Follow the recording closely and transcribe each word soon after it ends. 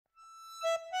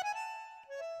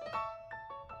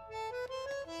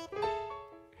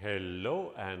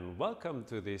Hello and welcome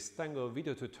to this tango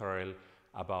video tutorial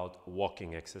about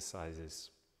walking exercises.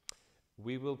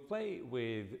 We will play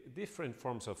with different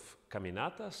forms of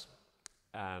caminatas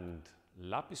and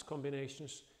Lapiz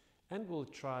combinations, and we'll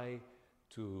try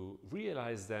to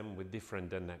realize them with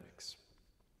different dynamics.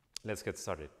 Let's get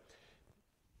started.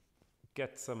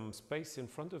 Get some space in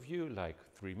front of you, like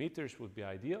 3 meters would be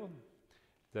ideal.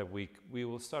 That we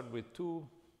will start with 2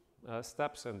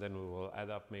 steps, and then we will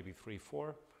add up maybe 3,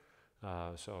 4.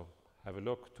 So have a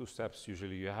look, 2 steps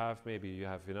usually you have, maybe you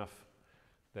have enough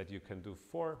that you can do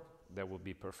 4, that would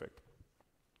be perfect.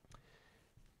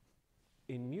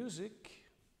 In music,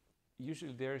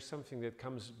 usually there is something that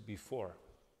comes before.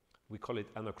 We call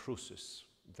it Anacrusis,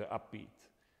 the upbeat.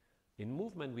 In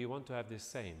movement, we want to have the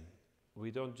same. We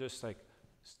don't just like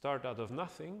start out of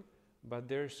nothing, but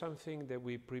there's something that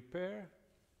we prepare,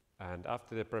 and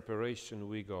after the preparation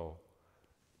we go.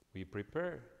 We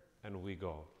prepare and we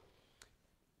go.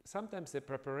 Sometimes the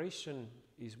preparation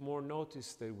is more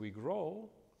noticed that we grow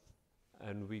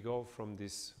and we go from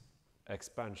this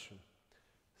expansion.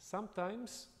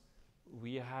 Sometimes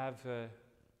we have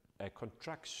a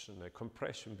contraction, a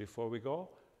compression before we go,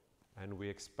 and we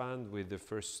expand with the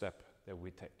first step that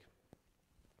we take.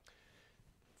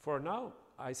 For now,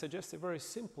 I suggest a very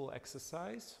simple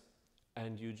exercise,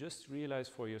 and you just realize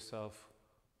for yourself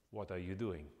what are you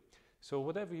doing. So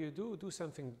whatever you do, do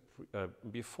something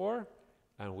before,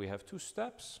 and we have 2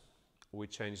 steps. We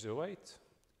change the weight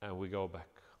and we go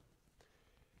back.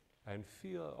 And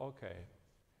feel, okay,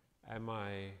 am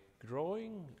I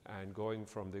growing and going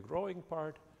from the growing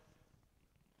part?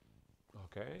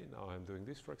 Okay, now I'm doing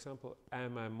this, for example.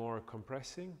 Am I more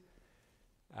compressing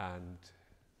and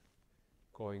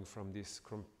going from this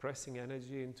compressing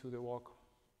energy into the walk?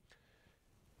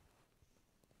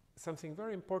 Something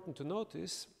very important to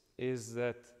notice is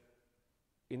that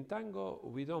in tango,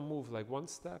 we don't move like 1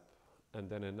 step and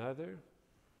then another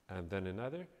and then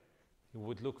another. It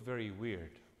would look very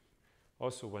weird.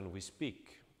 Also, when we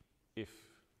speak, if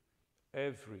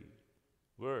every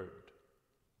word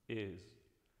is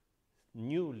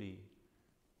newly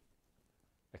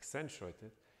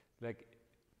accentuated, like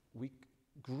we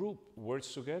group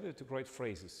words together to create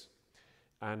phrases.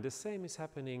 And the same is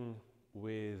happening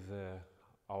with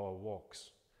our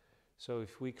walks. So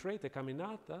if we create a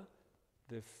caminata,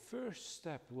 the first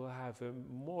step will have a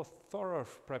more thorough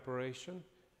preparation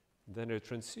than a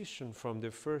transition from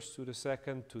the first to the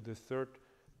second to the third,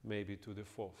 maybe to the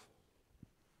 4th.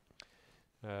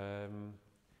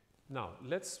 Now,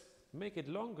 let's make it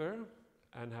longer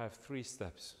and have 3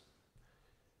 steps.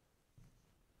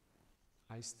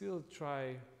 I still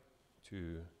try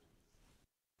to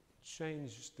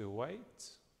change the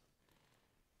weight.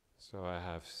 So I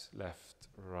have left,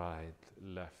 right,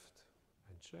 left,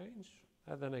 and change.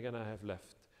 And then again I have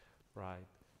left, right,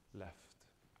 left,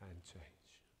 and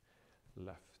change.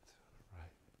 Left,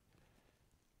 right.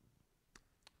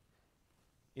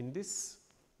 In this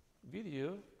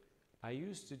video, I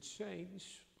used the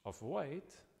change of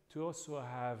weight to also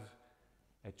have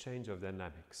a change of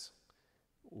dynamics.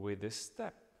 With the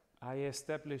step, I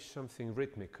establish something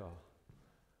rhythmical.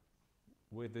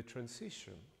 With the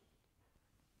transition,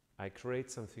 I create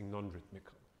something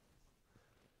non-rhythmical.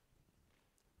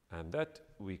 And that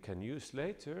we can use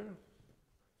later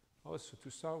also to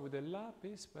start with the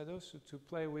Lapiz, but also to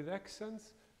play with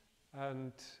accents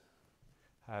and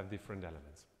have different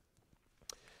elements.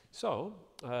 So,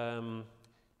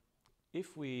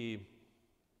 if we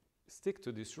stick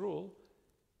to this rule,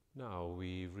 now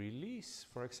we release,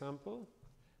 for example,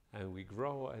 and we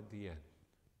grow at the end.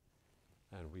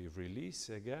 And we release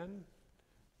again,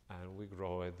 and we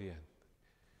grow at the end.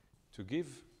 To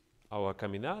give our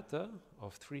caminata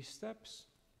of 3 steps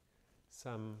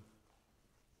some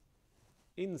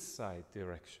inside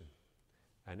direction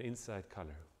and inside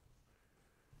color.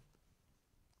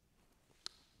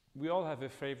 We all have a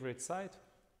favorite side.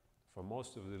 For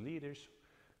most of the leaders,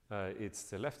 it's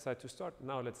the left side to start.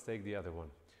 Now let's take the other one.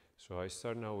 So I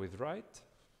start now with right,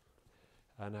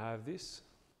 and I have this,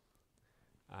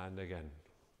 and again,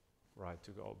 right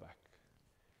to go back.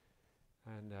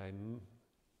 And I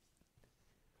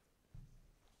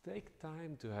take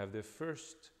time to have the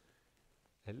first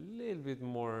a little bit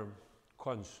more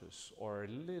conscious or a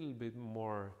little bit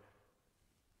more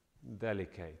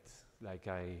delicate, like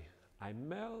I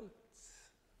melt,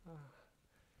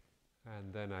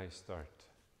 and then I start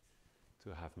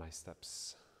to have my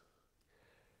steps.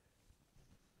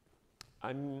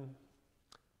 I'm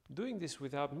doing this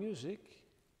without music,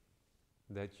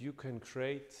 that you can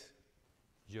create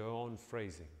your own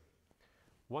phrasing.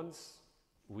 Once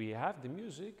we have the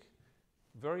music,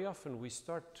 very often we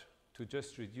start to to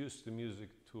just reduce the music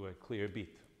to a clear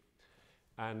beat.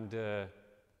 And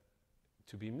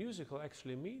to be musical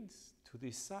actually means to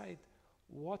decide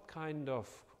what kind of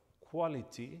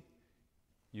quality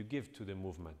you give to the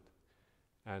movement.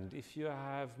 And if you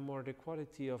have more the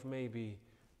quality of maybe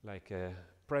like a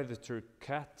predator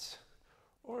cat,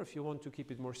 or if you want to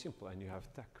keep it more simple and you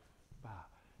have tak, ba,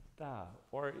 da,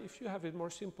 or if you have it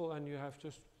more simple and you have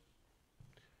just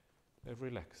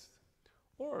relaxed.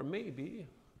 Or maybe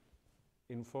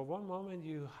for one moment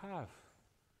you have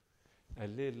a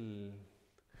little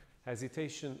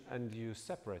hesitation and you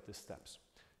separate the steps.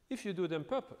 If you do it on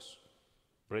purpose,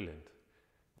 brilliant.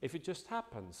 If it just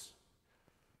happens,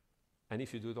 and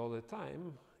if you do it all the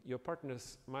time, your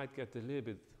partners might get a little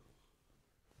bit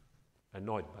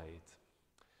annoyed by it.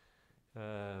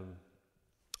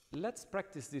 Let's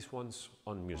practice this once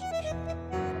on music.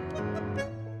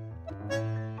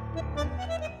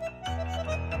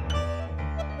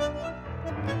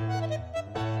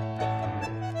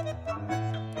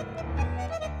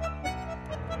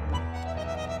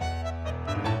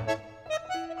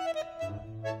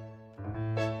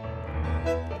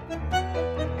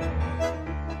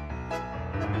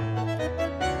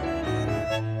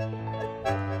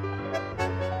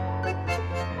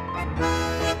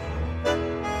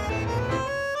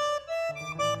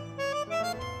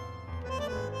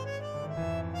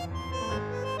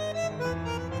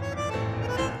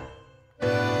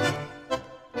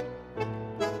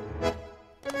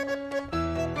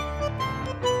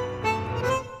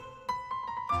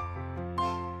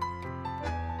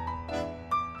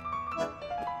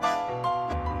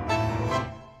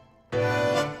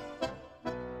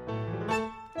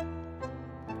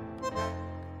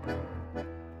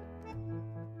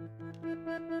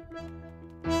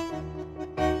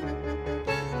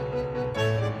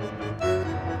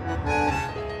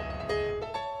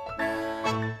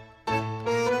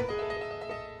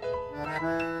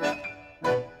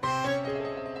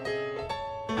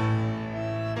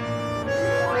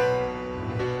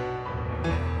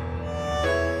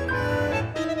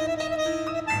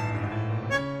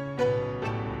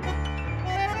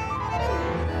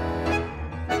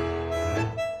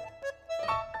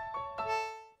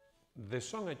 The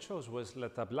song I chose was La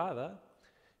Tablada,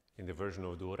 in the version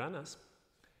of Duranas,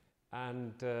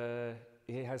 and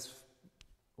it has,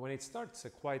 when it starts, a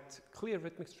quite clear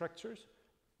rhythmic structures,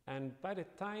 and by the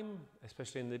time,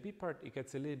 especially in the B part, it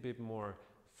gets a little bit more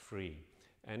free.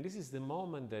 And this is the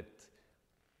moment that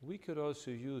we could also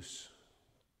use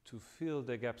to fill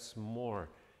the gaps more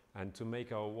and to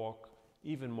make our walk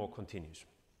even more continuous.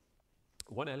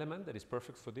 One element that is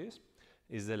perfect for this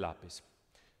is the lapis.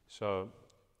 So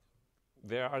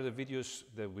there are the videos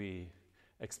that we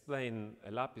explain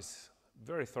a lapis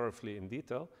very thoroughly in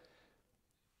detail.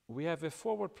 We have a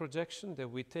forward projection that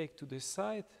we take to the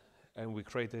side and we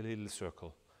create a little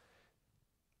circle.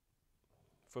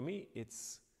 For me,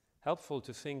 it's helpful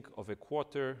to think of a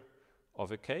quarter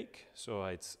of a cake, so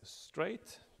it's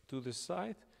straight to the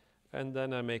side, and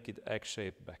then I make it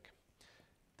egg-shaped back.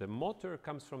 The motor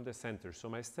comes from the center, so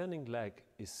my standing leg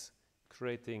is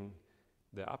creating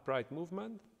the upright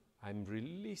movement. I'm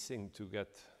releasing to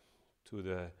get to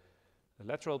the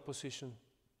lateral position,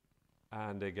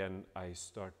 and again I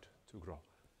start to grow.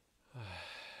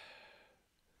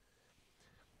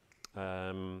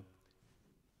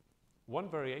 One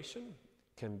variation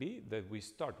can be that we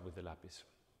start with the lapis.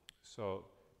 So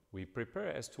we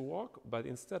prepare as to walk, but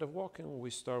instead of walking, we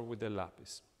start with the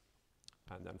lapis,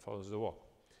 and then follows the walk.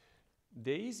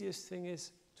 The easiest thing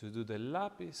is to do the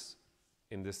lapis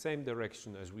in the same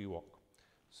direction as we walk.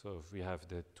 So if we have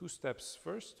the 2 steps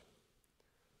first,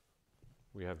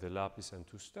 we have the lapis and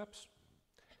 2 steps,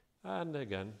 and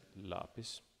again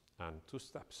lapis and 2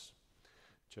 steps.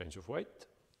 Change of weight,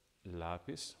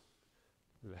 lapis,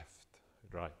 left,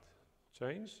 right,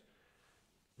 change,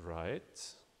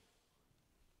 right,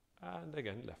 and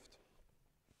again left.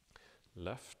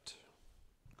 Left,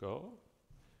 go,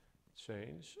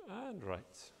 change, and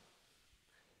right,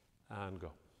 and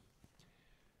go.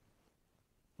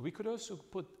 We could also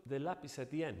put the lapis at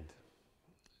the end.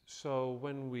 So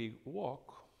when we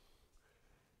walk,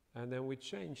 and then we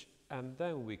change, and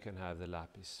then we can have the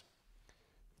lapis.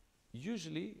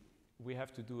 Usually, we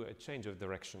have to do a change of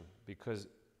direction, because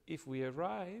if we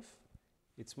arrive,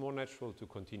 it's more natural to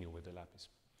continue with the lapis.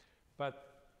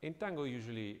 But in tango,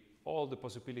 usually, all the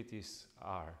possibilities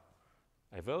are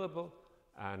available,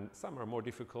 and some are more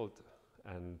difficult,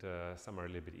 and some are a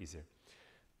little bit easier.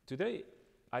 Today,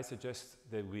 I suggest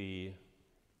that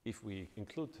if we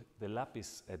include the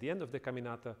lapis at the end of the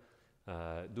caminata,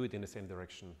 do it in the same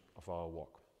direction of our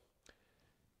walk.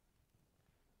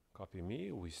 Copy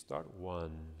me, we start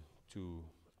 1, 2,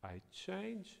 I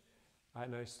change,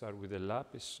 and I start with the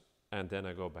Lapiz, and then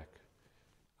I go back.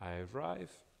 I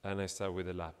arrive, and I start with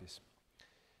the Lapiz.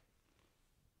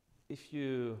 If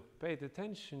you paid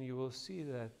attention, you will see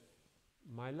that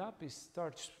my Lapiz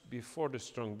starts before the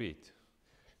strong beat.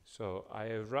 So I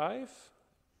arrive,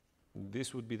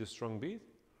 this would be the strong beat,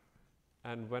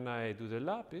 and when I do the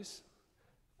Lapiz,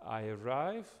 I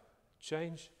arrive,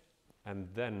 change, and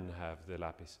then have the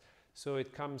Lapiz. So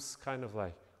it comes kind of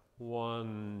like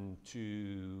 1,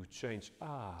 2, change,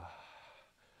 ah.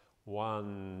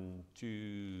 1,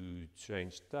 2,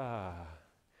 change, da.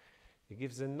 It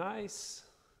gives a nice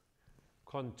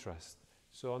contrast.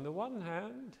 So on the one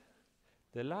hand,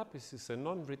 the Lapiz is a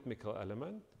non-rhythmical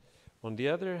element. On the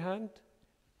other hand,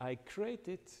 I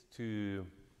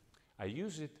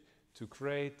use it to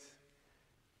create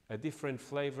a different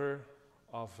flavor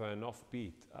of an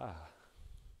offbeat. Ah.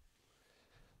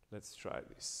 Let's try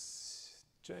this.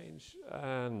 Change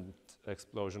and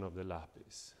explosion of the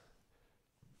Lapiz.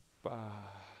 Bah.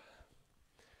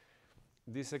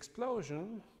 This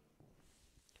explosion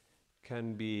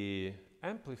can be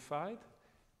amplified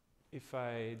if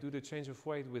I do the change of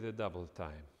weight with a double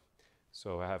time.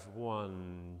 So I have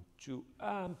 1, 2,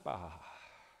 and bah.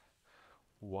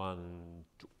 1,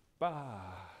 2,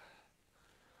 bah.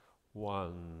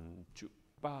 1, 2,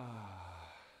 bah.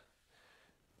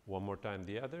 One more time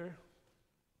the other.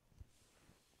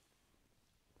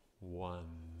 1,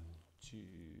 2,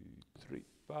 3,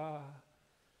 bah.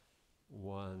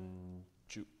 1,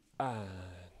 2, and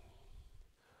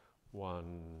 1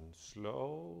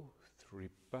 slow, 3,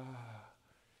 bah.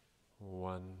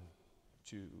 1,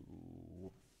 2,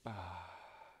 bah.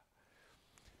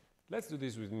 Let's do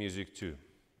this with music too.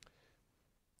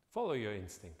 Follow your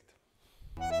instinct.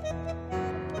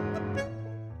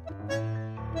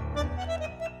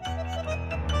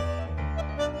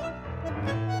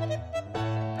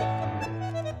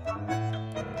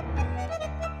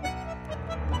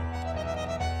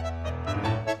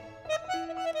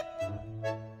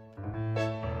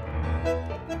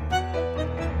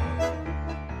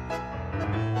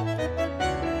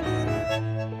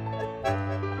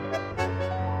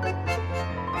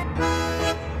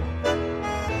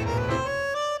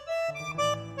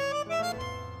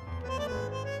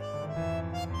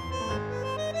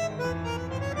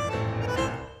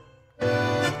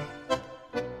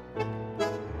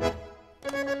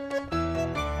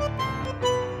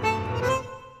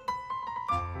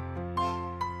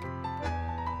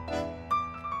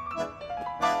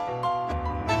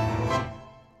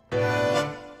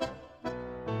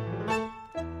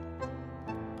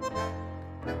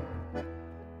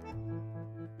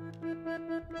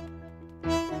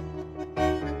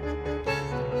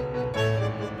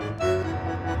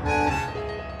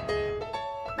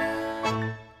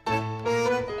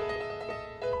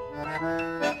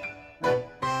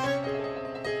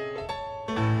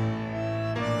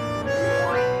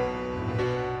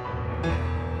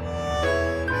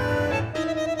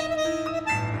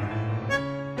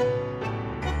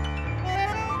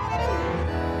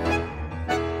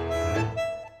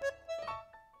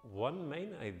 One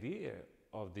main idea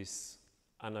of this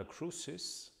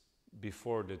Anacrusis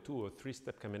before the 2 or 3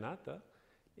 step caminata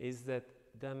is that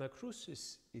the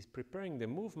Anacrusis is preparing the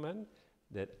movement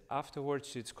that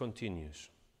afterwards it continues.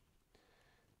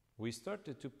 We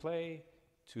started to play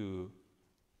to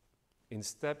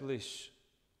establish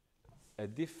a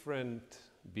different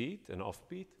beat, an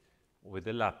offbeat, with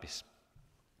the Lapiz.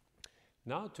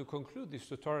 Now to conclude this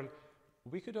tutorial,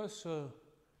 we could also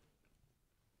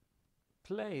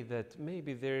play that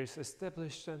maybe there is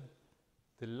established and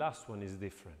the last one is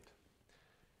different.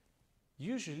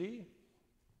 Usually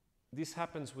this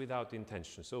happens without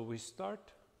intention. So we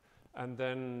start and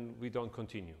then we don't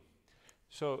continue.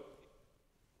 So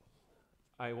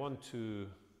I want to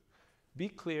be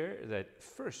clear that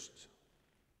first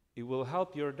it will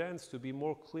help your dance to be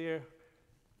more clear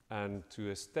and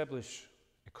to establish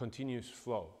a continuous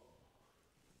flow.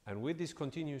 And with this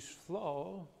continuous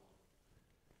flow,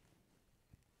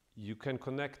 you can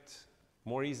connect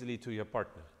more easily to your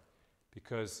partner,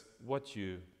 because what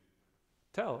you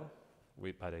tell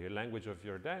by the language of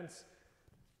your dance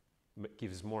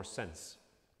gives more sense.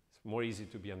 It's more easy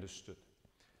to be understood.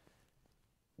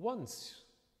 Once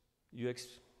you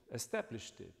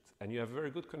established it and you have a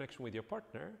very good connection with your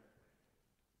partner,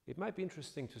 it might be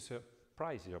interesting to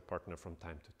surprise your partner from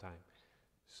time to time.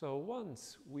 So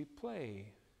once we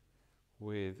play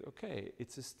with, okay,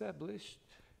 it's established,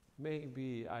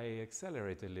 maybe I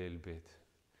accelerate a little bit.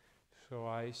 So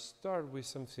I start with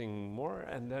something more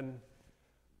and then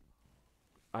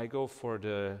I go for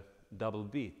the double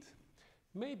beat.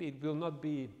 Maybe it will not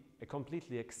be a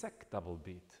completely exact double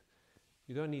beat.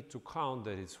 You don't need to count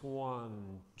that it's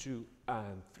 1, 2,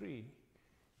 and 3.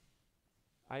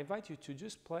 I invite you to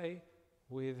just play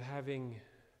with having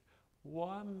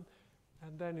 1,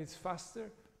 and then it's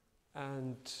faster,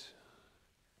 and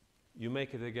you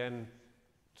make it again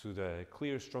to the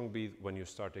clear, strong beat when you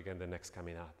start again the next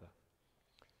caminata.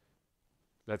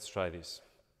 Let's try this.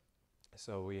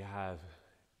 So we have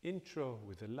intro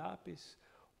with the Lapiz,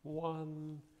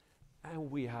 1,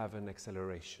 and we have an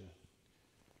acceleration.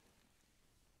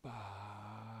 Bam,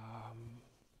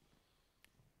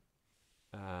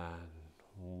 and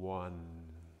 1.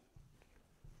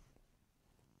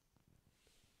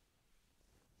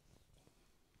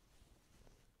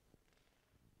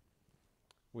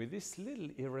 With these little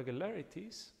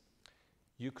irregularities,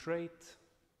 you create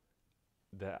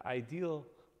the ideal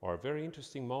or very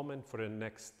interesting moment for the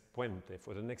next puente,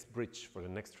 for the next bridge, for the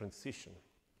next transition.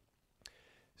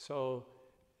 So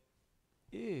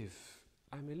if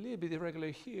I'm a little bit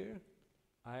irregular here,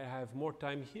 I have more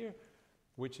time here,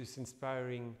 which is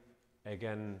inspiring,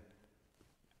 again,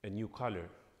 a new color.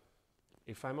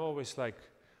 If I'm always like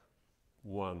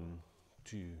 1,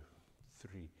 2,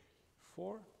 3,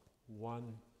 4,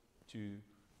 1, 2,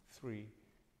 3,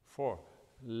 4,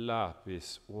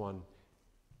 Lapiz, 1,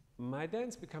 my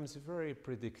dance becomes very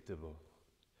predictable.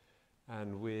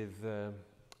 And with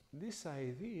this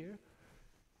idea,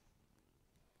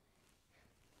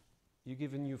 you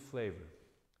give a new flavor.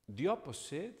 The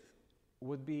opposite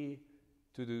would be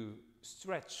to do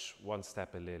stretch one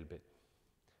step a little bit.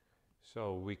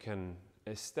 So we can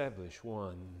establish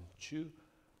 1, 2,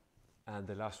 and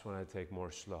the last one I take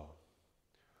more slow.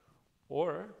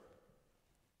 Or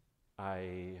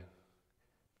I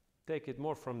take it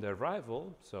more from the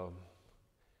arrival, so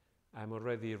I'm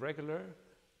already regular,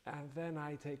 and then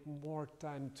I take more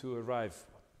time to arrive,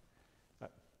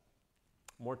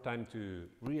 more time to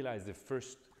realize the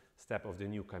first step of the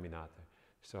new caminata.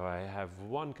 So I have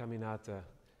one caminata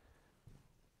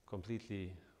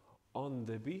completely on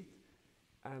the beat,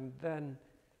 and then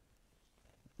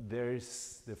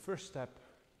there's the first step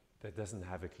that doesn't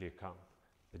have a clear count.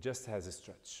 It just has a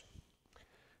stretch.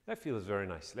 That feels very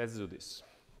nice. Let's do this.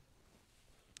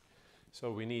 So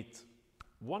we need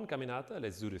one caminata.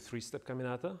 Let's do the 3-step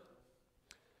caminata.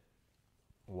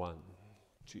 1,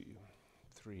 2,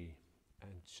 3,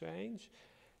 and change.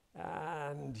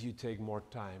 And you take more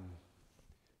time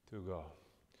to go.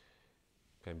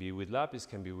 Can be with Lapiz,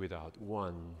 can be without.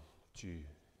 1, 2,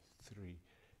 3,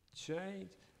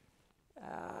 change.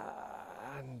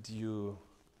 And you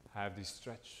have this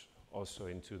stretch also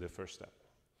into the first step.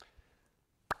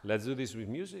 Let's do this with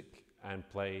music and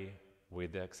play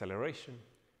with the acceleration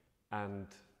and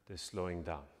the slowing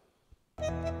down.